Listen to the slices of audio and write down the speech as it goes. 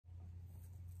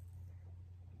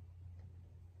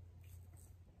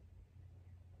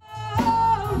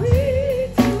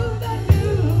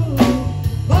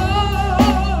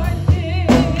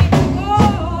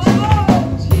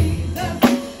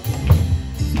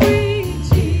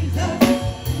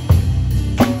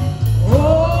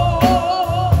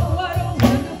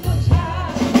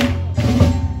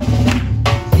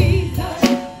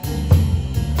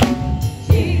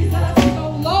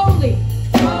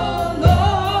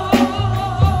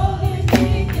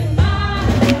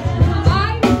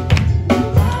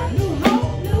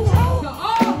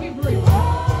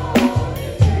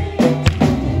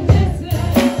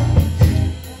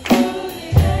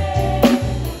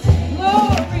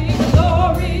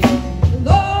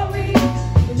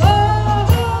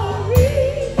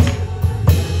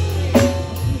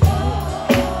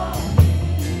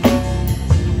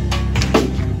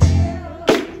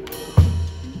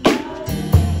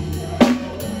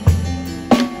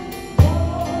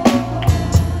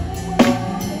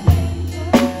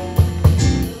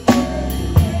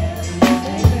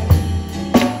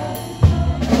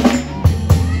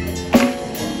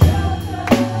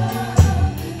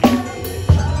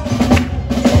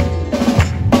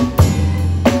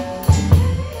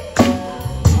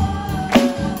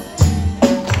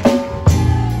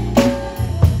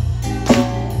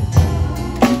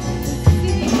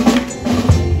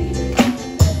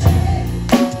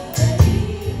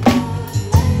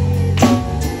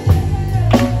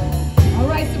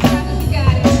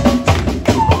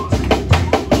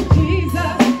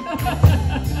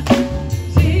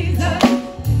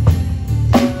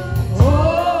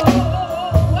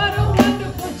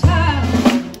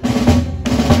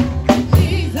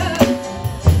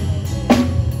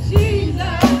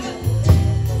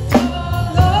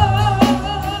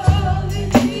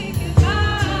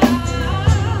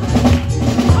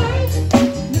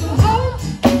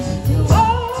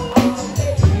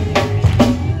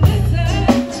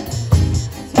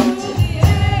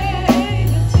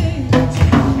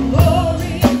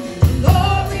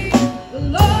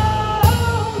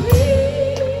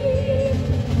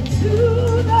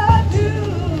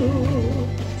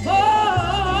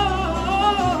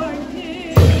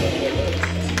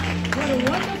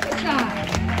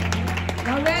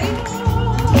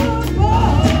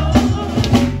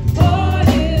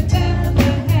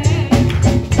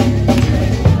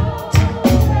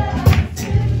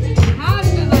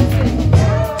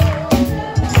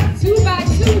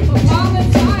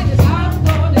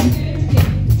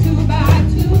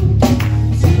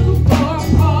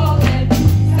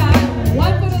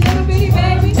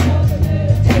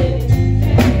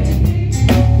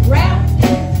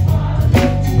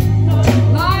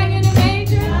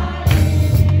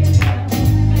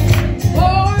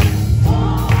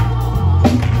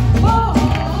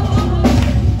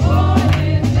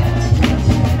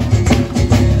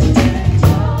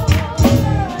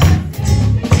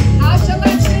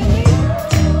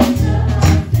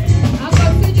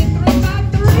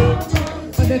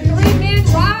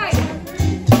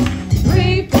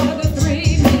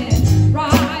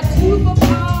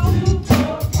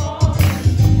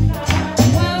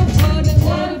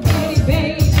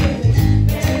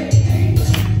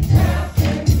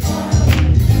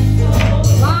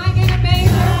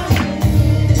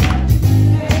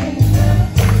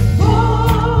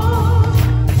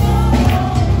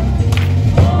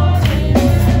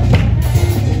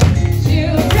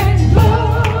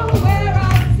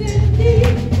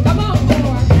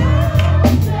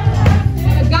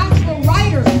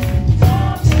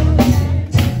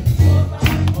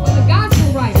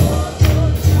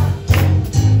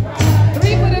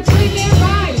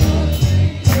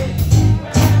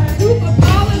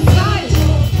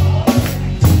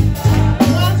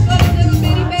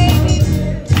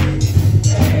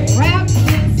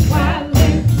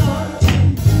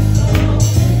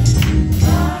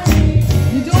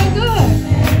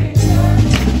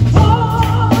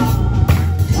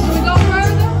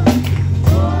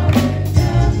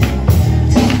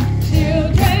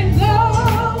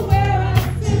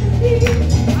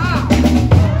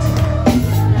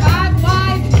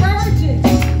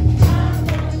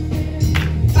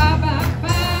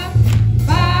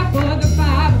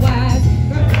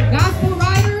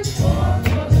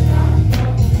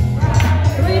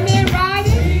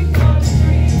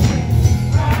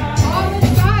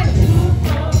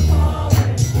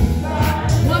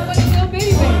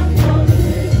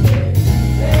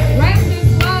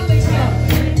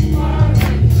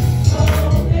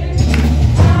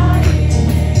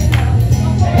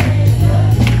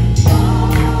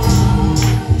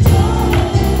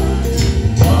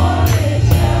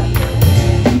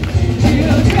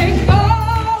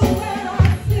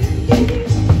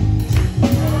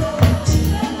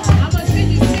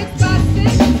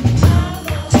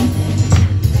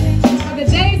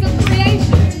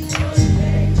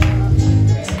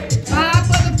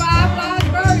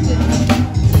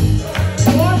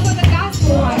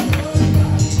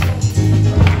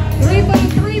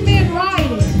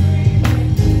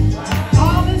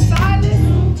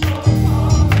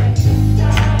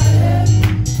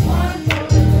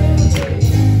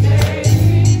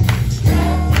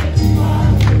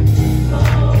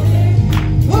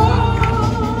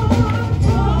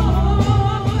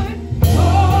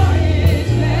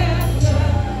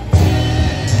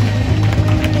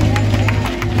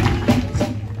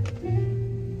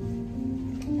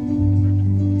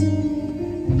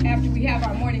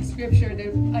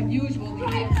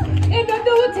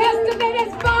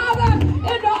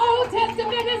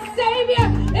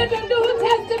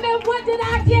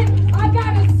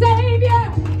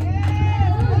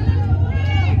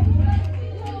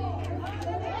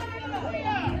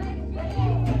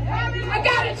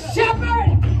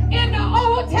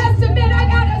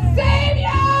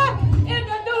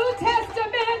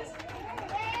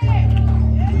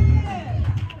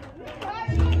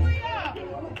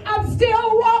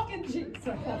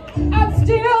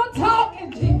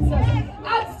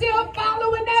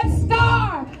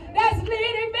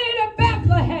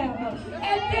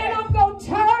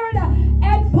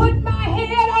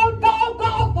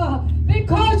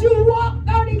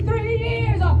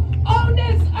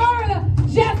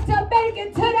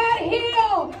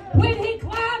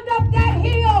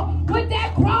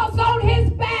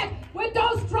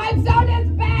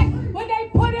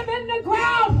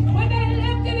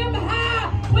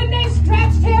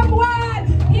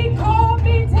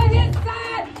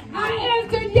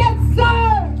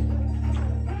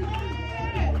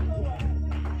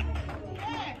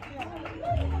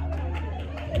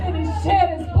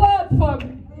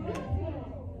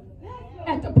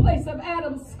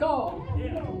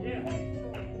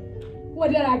What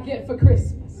did I get for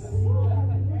Christmas?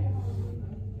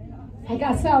 I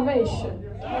got salvation.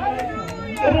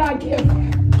 What did I give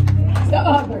to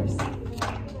others?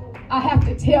 I have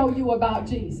to tell you about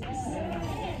Jesus.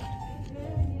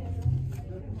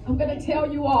 I'm going to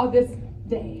tell you all this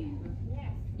day.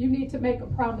 You need to make a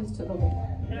promise to the Lord.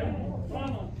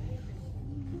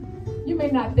 You may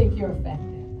not think you're effective.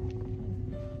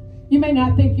 You may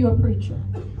not think you're a preacher.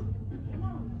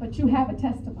 But you have a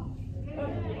testimony.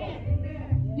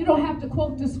 You don't have to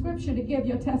quote the scripture to give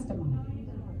your testimony.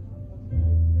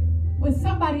 When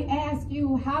somebody asks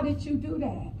you, how did you do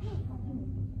that?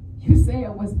 You say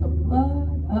it was the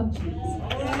blood of Jesus.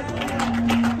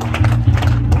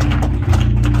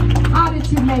 How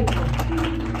did you make it?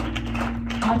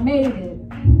 I made it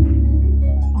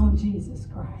on Jesus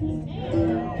Christ.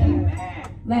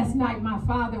 Last night my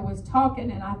father was talking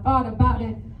and I thought about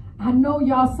it. I know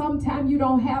y'all, sometimes you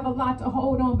don't have a lot to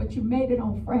hold on, but you made it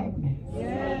on fragments.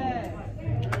 Yes.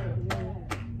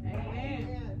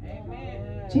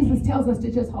 Amen. Jesus tells us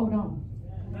to just hold on.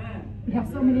 We have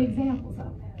so many examples of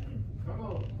it.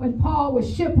 When Paul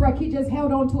was shipwrecked, he just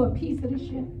held on to a piece of the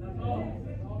ship.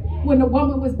 When the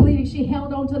woman was bleeding, she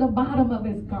held on to the bottom of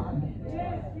his garment.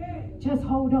 Just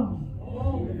hold on.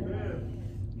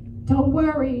 Don't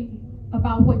worry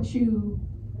about what you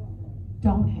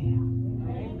don't have,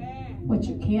 what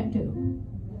you can't do.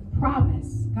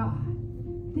 Promise God,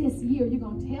 this year you're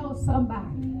going to tell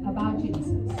somebody about Jesus.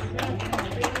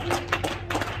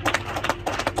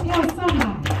 Tell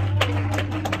somebody.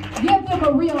 Give them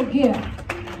a real gift.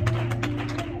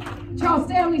 Charles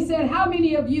Stanley said, how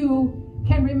many of you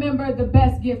can remember the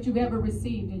best gift you've ever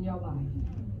received in your life?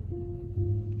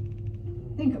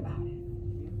 Think about it.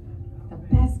 The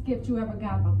best gift you ever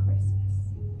got on Christmas.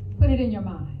 Put it in your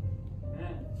mind.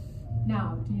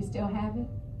 Now, do you still have it?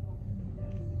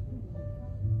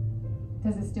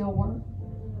 Does it still work?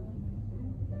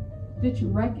 Did you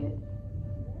wreck it?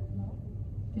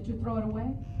 Did you throw it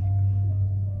away?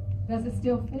 Does it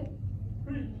still fit?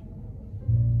 Do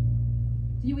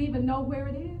you even know where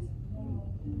it is?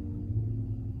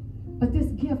 But this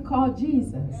gift called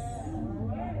Jesus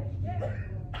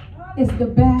is the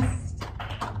best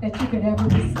that you could ever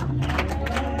receive.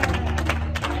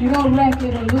 You don't wreck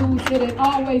it or lose it. It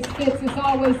always fits. It's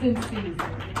always in season.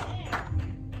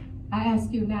 I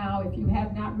ask you now, if you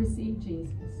have not received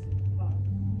Jesus,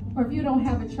 or if you don't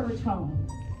have a church home,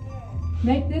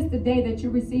 make this the day that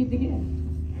you receive the gift,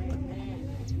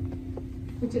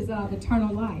 which is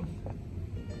eternal life.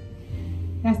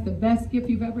 That's the best gift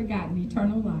you've ever gotten,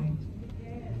 eternal life.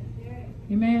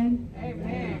 Amen?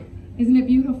 Amen. Isn't it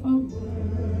beautiful?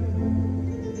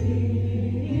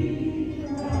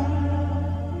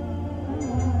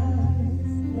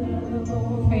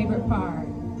 Favorite part.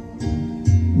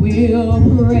 We'll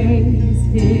praise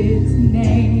his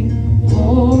name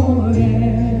forever.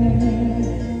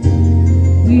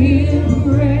 We'll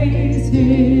praise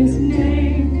his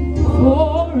name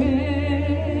forever.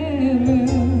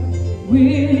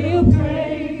 We'll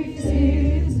praise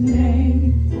his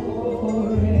name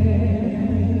forever.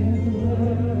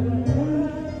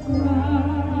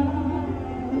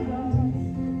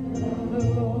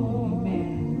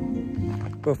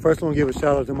 Amen. But first I want to give a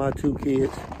shout out to my two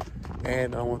kids.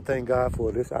 And I want to thank God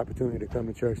for this opportunity to come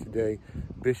to church today.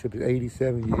 Bishop is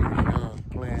 87 years young,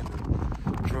 playing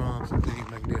the drums and things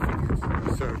magnificent.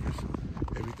 The service,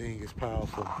 everything is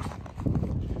powerful.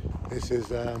 This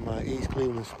is my East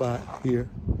Cleveland spot here.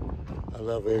 I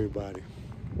love everybody.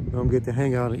 I don't get to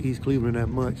hang out in East Cleveland that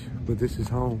much, but this is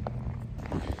home.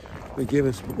 We're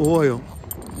giving some oil,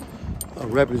 a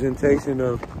representation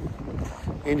of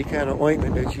any kind of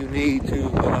ointment that you need to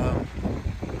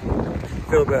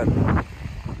feel better.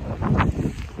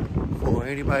 For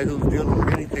anybody who's dealing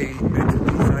with anything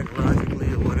mentally,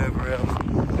 psychologically, or whatever else,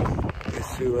 is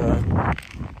to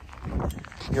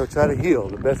try to heal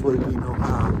the best way we know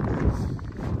how,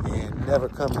 and never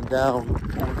coming down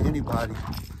on anybody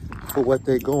for what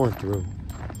they're going through.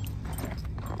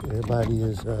 Everybody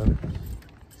is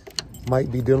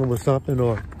might be dealing with something,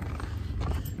 or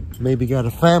maybe got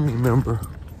a family member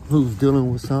who's dealing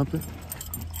with something.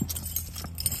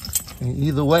 And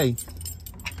either way,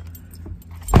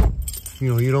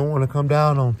 you don't want to come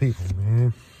down on people,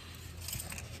 man.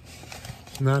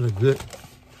 It's not a good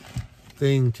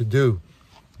thing to do.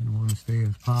 You want to stay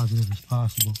as positive as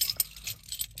possible.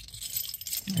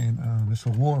 And it's a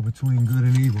war between good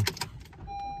and evil.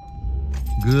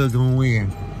 Good gonna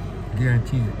win,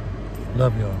 guaranteed.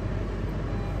 Love y'all.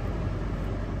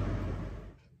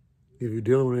 If you're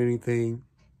dealing with anything,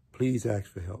 please ask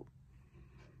for help.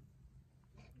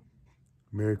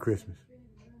 Merry Christmas.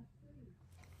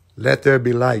 Let there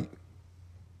be light.